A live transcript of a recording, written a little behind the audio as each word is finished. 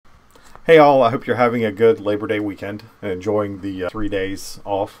Hey all, I hope you're having a good Labor Day weekend and enjoying the 3 days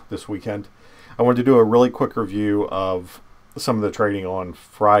off this weekend. I wanted to do a really quick review of some of the trading on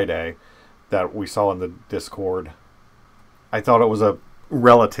Friday that we saw in the Discord. I thought it was a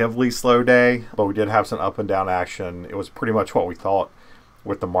relatively slow day, but we did have some up and down action. It was pretty much what we thought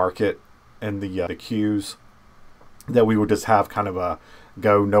with the market and the Qs, that we would just have kind of a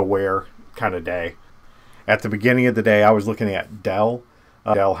go nowhere kind of day. At the beginning of the day, I was looking at DELL.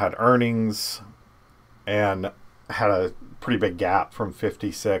 DELL had earnings and had a pretty big gap from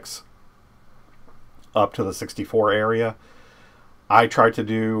 56 up to the 64 area. I tried to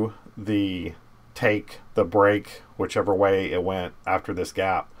do the take, the break, whichever way it went after this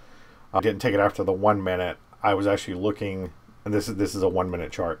gap. I didn't take it after the 1 minute. I was actually looking, and this is a 1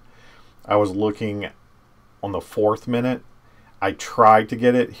 minute chart. I was looking on the 4th minute. I tried to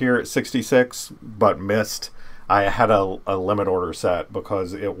get it here at 66, but missed. I had a limit order set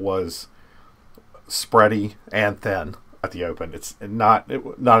because it was spready and thin at the open. It's not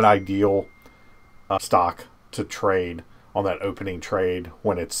an ideal stock to trade on that opening trade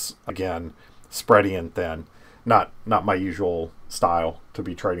when it's, again, spready and thin. Not my usual style to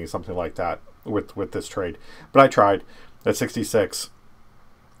be trading something like that with this trade. But I tried at 66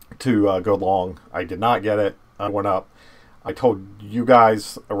 to go long. I did not get it. I went up. I told you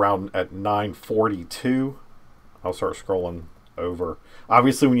guys around at 942. I'll start scrolling over.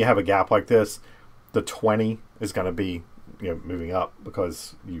 Obviously, when you have a gap like this, the 20 is going to be moving up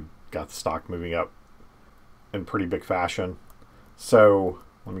because you got the stock moving up in pretty big fashion. So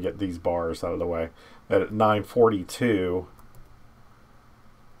let me get these bars out of the way. At 942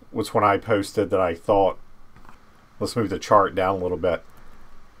 was when I posted that I thought, let's move the chart down a little bit.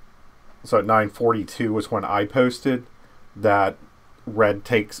 So at 942 was when I posted that green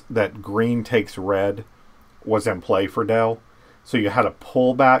takes red was in play for DELL. So you had a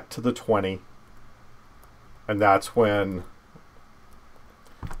pullback to the 20, and that's when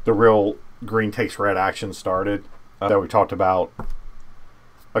the real green takes red action started that we talked about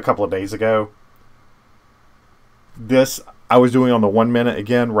a couple of days ago. This I was doing on the 1 minute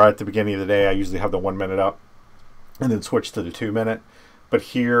again right at the beginning of the day. I usually have the 1 minute up and then switch to the 2 minute. But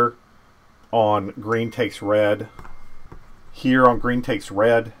here on green takes red, you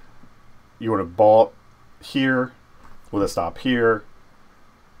would have bought here with a stop here.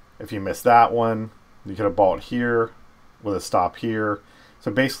 If you missed that one, you could have bought here with a stop here. So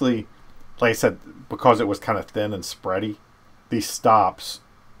basically, like I said, because it was kind of thin and spready, these stops,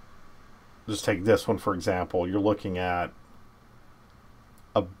 just take this one for example, you're looking at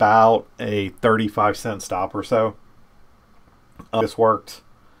about a 35-cent stop or so. This worked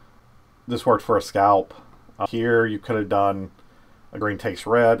for a scalp. Here you could have done a green takes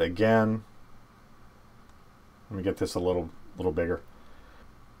red again. Let me get this a little bigger.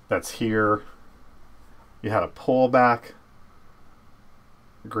 That's here. You had a pullback.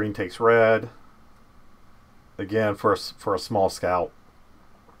 Green takes red. Again for a small scalp.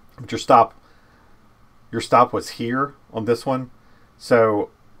 But your stop was here on this one. So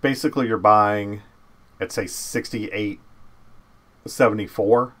basically you're buying at say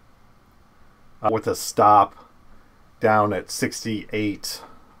 68.74 with a stop down at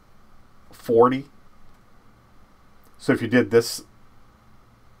 68.40. So if you did this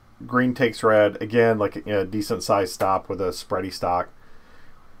green takes red, again, like a decent sized stop with a spready stock,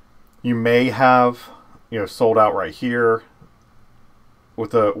 you may have sold out right here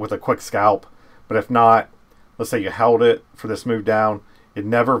with a quick scalp. But if not, let's say you held it for this move down, it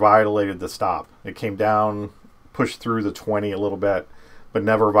never violated the stop. It came down, pushed through the 20 a little bit, but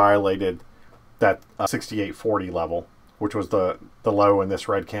never violated that 68.40 level, which was the low in this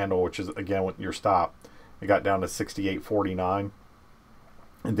red candle, which is again your stop. It got down to 68.49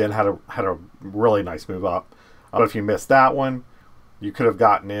 and then had a really nice move up. But if you missed that one, you could have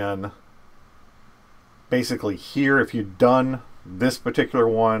gotten in basically here. If you'd done this particular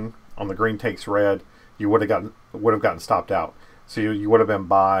one on the green takes red, you would have gotten stopped out. So you would have been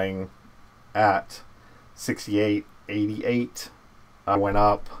buying at 68.88. I went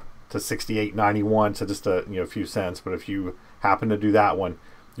up to 68.91, so just a few cents. But if you happen to do that one,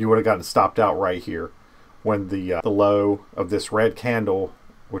 you would have gotten stopped out right here when the low of this red candle,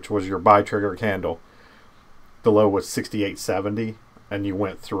 which was your buy trigger candle, the low was 68.70, and you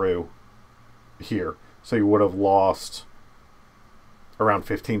went through here. So you would have lost around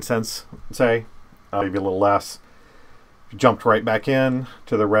 15 cents, say, maybe a little less. If you jumped right back in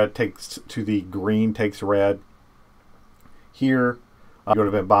to the green takes red here, you would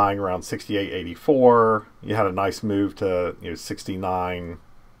have been buying around 68.84. You had a nice move to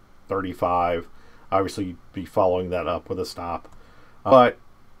 69.35. Obviously, you'd be following that up with a stop. But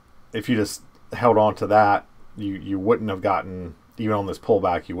if you just held on to that, you wouldn't have gotten, even on this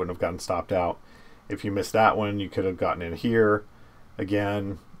pullback, you wouldn't have gotten stopped out. If you missed that one, you could have gotten in here.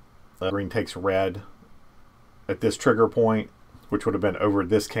 Again, green takes red at this trigger point, which would have been over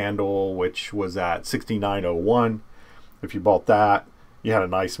this candle, which was at 69.01. If you bought that, you had a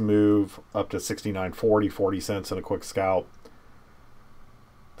nice move up to 69.40, 40 cents in a quick scalp.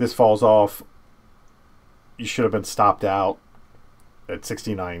 This falls off. You should have been stopped out at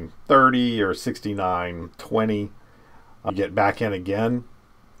 69.30 or 69.20. You get back in again.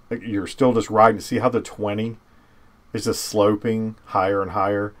 You're still just riding. See how the 20 is just sloping higher and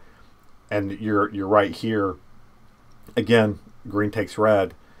higher, and you're right here. Again, green takes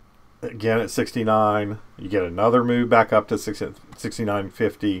red. Again at 69, you get another move back up to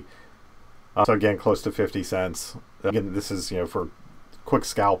 69.50. So again, close to 50 cents. Again, this is, for quick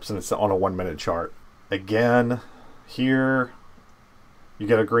scalps, and it's on a 1 minute chart. Again, here you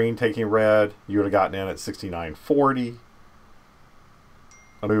get a green taking red. You would have gotten in at 69.40.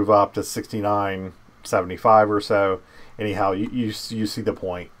 A move up to 69.75 or so. Anyhow, you see the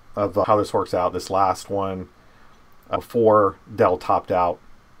point of how this works out. This last one, before DELL topped out,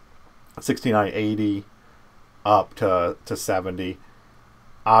 69.80 up to 70.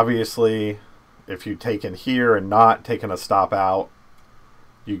 Obviously, if you'd taken here and not taken a stop out,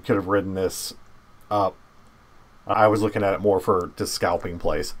 you could have ridden this up. I was looking at it more for just scalping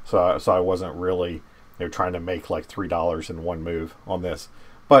plays, so I wasn't really trying to make like $3 in one move on this.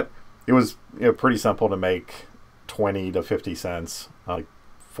 But it was pretty simple to make 20 to 50 cents, like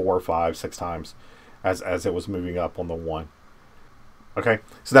 4, 5, 6 times as it was moving up on the one. Okay,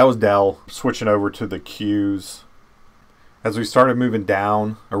 so that was DELL. Switching over to the Qs. As we started moving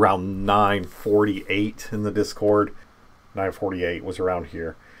down around 9:48 in the Discord, 9:48 was around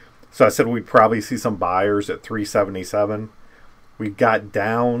here. So I said we'd probably see some buyers at 377. We got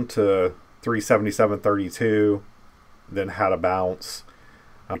down to 377.32, then had a bounce.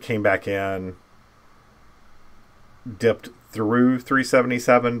 Came back in, dipped through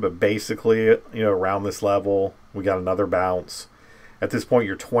 377, but basically, around this level, we got another bounce. At this point,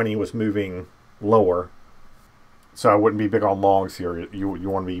 your 20 was moving lower, so I wouldn't be big on longs here. You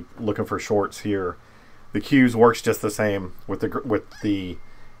want to be looking for shorts here. The Qs works just the same with the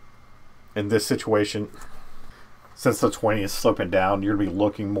in this situation. Since the 20 is sloping down, you're going to be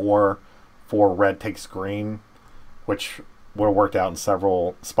looking more for red takes green, which would have worked out in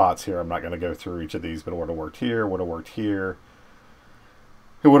several spots here. I'm not going to go through each of these, but it would have worked here, would have worked here,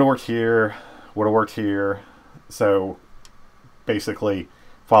 it would have worked here, would have worked here. So basically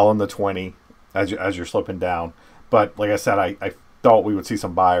following the 20 as you're sloping down. But like I said, I thought we would see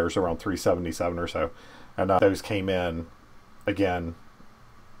some buyers around 377 or so, and those came in again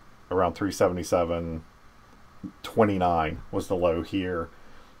around 377.29 was the low here,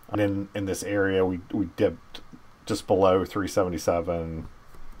 and in this area we dipped just below 377,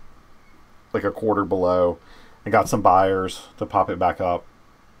 like a quarter below, and got some buyers to pop it back up.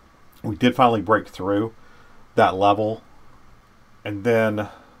 We did finally break through that level, and then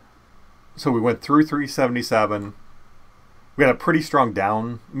so we went through 377. We had a pretty strong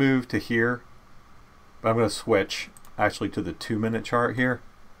down move to here, but I'm going to switch actually to the 2 minute chart here,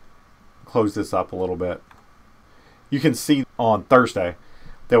 close this up a little bit. You can see on Thursday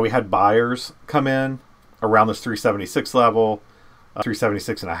that we had buyers come in around this 376 level,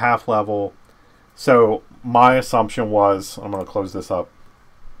 376.5 level. So my assumption was, I'm going to close this up.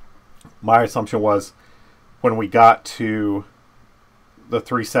 My assumption was when we got to the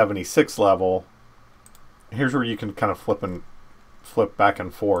 376 level, here's where you can kind of flip back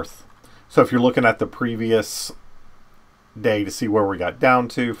and forth. So if you're looking at the previous day to see where we got down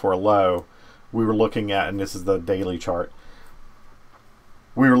to for a low, we were looking at, and this is the daily chart,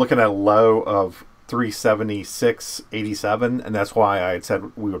 we were looking at a low of 376.87, and that's why I had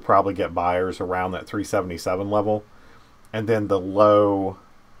said we would probably get buyers around that 377 level. And then the low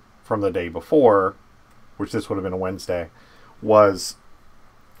from the day before, which this would have been a Wednesday, was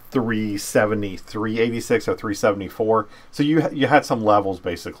 373.86 or 374. So you had some levels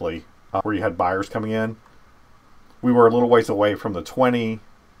basically where you had buyers coming in. We were a little ways away from the 20,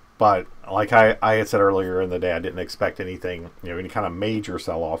 but like I had said earlier in the day, I didn't expect anything, any kind of major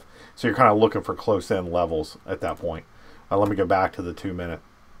sell-off. So you're kind of looking for close-in levels at that point. Let me go back to the 2 minute.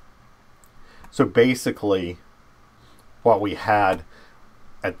 So basically, what we had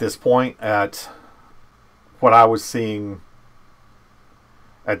at this point, at what I was seeing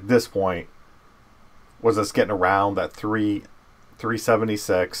at this point, was us getting around that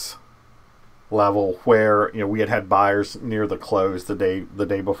 376 level where we had buyers near the close the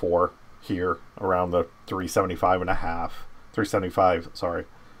day before here around the 375.5, 375, sorry,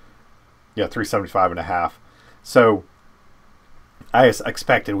 Yeah, 375.5. So I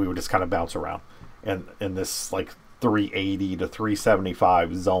expected we would just kind of bounce around in this like 380 to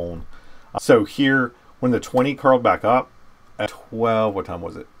 375 zone. So here, when the 20 curled back up at 12, what time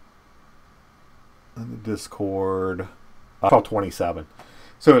was it? In the Discord, 12:27.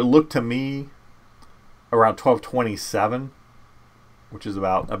 So it looked to me around 12:27, which is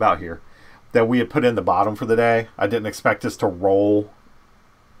about here, that we had put in the bottom for the day. I didn't expect us to roll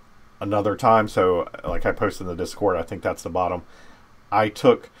another time, so like I posted in the Discord, I think that's the bottom. I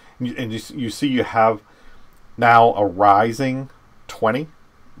took, and you see you have now a rising 20.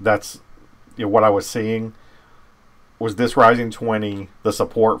 That's, you know, what I was seeing was this rising 20, the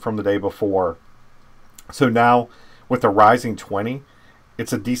support from the day before. So now with the rising 20,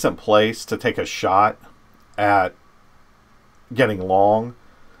 it's a decent place to take a shot at getting long.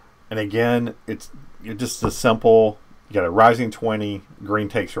 And again, it's just a simple, you got a rising 20, green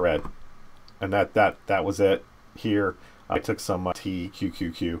takes red. And that was it here. I took some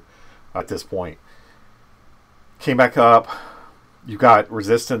QQQ at this point. Came back up. You got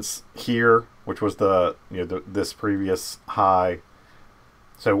resistance here, which was this previous high.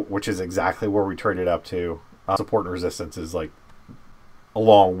 So, which is exactly where we traded up to. Support and resistance is like,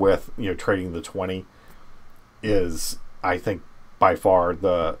 along with, you know, trading the 20 is, I think, by far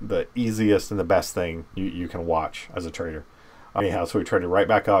the easiest and the best thing you can watch as a trader. Anyhow, so we traded right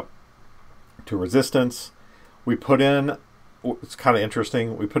back up to resistance. We put in, it's kind of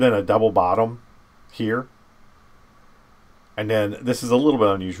interesting, we put in a double bottom here. And then this is a little bit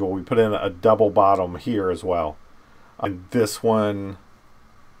unusual. We put in a double bottom here as well. And this one,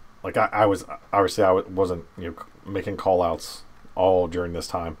 like I was, obviously I wasn't, you know, making call outs all during this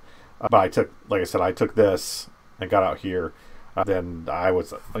time. But I took, like I said, I took this and got out here. Then I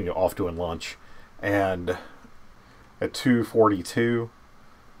was, you know, off doing lunch. And at 2:42,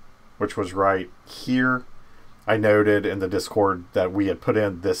 which was right here, I noted in the Discord that we had put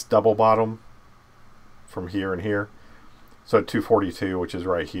in this double bottom from here and here. So at 2:42, which is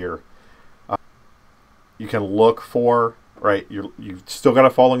right here, you can look for, right, you've still got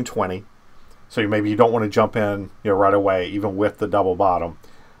a falling 20. So maybe you don't want to jump in, you know, right away, even with the double bottom.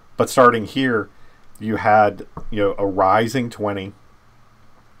 But starting here, you had, you know, a rising 20.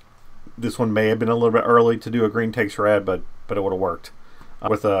 This one may have been a little bit early to do a green takes red, but it would have worked.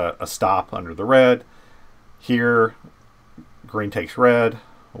 With a stop under the red. Here, green takes red,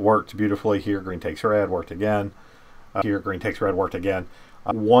 worked beautifully. Here, green takes red, worked again. Here, green takes red, worked again.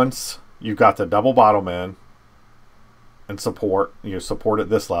 Once you got the double bottom in and support, you know, support at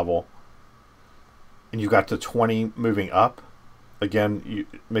this level, and you got the 20 moving up, again, you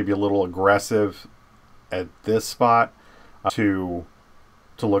maybe a little aggressive at this spot to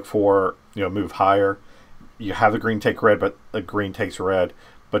look for, you know, move higher. You have the green take red, but the green takes red,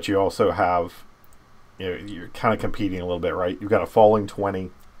 but you also have, you know, you're kind of competing a little bit, right? You've got a falling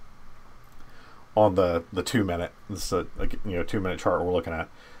 20 on the 2 minute. This is a, you know, 2 minute chart we're looking at.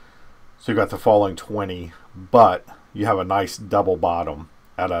 So you've got the falling 20, but you have a nice double bottom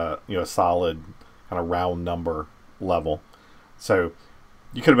at a, you know, solid kind of round number level. So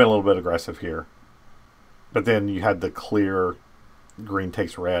you could have been a little bit aggressive here, but then you had the clear green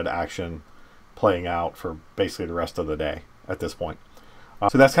takes red action playing out for basically the rest of the day at this point.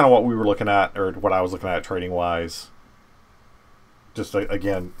 So that's kind of what we were looking at, or what I was looking at trading wise. Just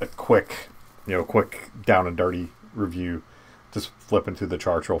again, a quick, you know, quick down and dirty review, just flipping through the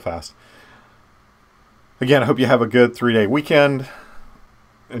charts real fast. Again, I hope you have a good 3-day weekend.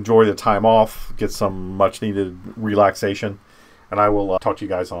 Enjoy the time off, get some much needed relaxation, and I will talk to you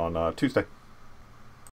guys on Tuesday.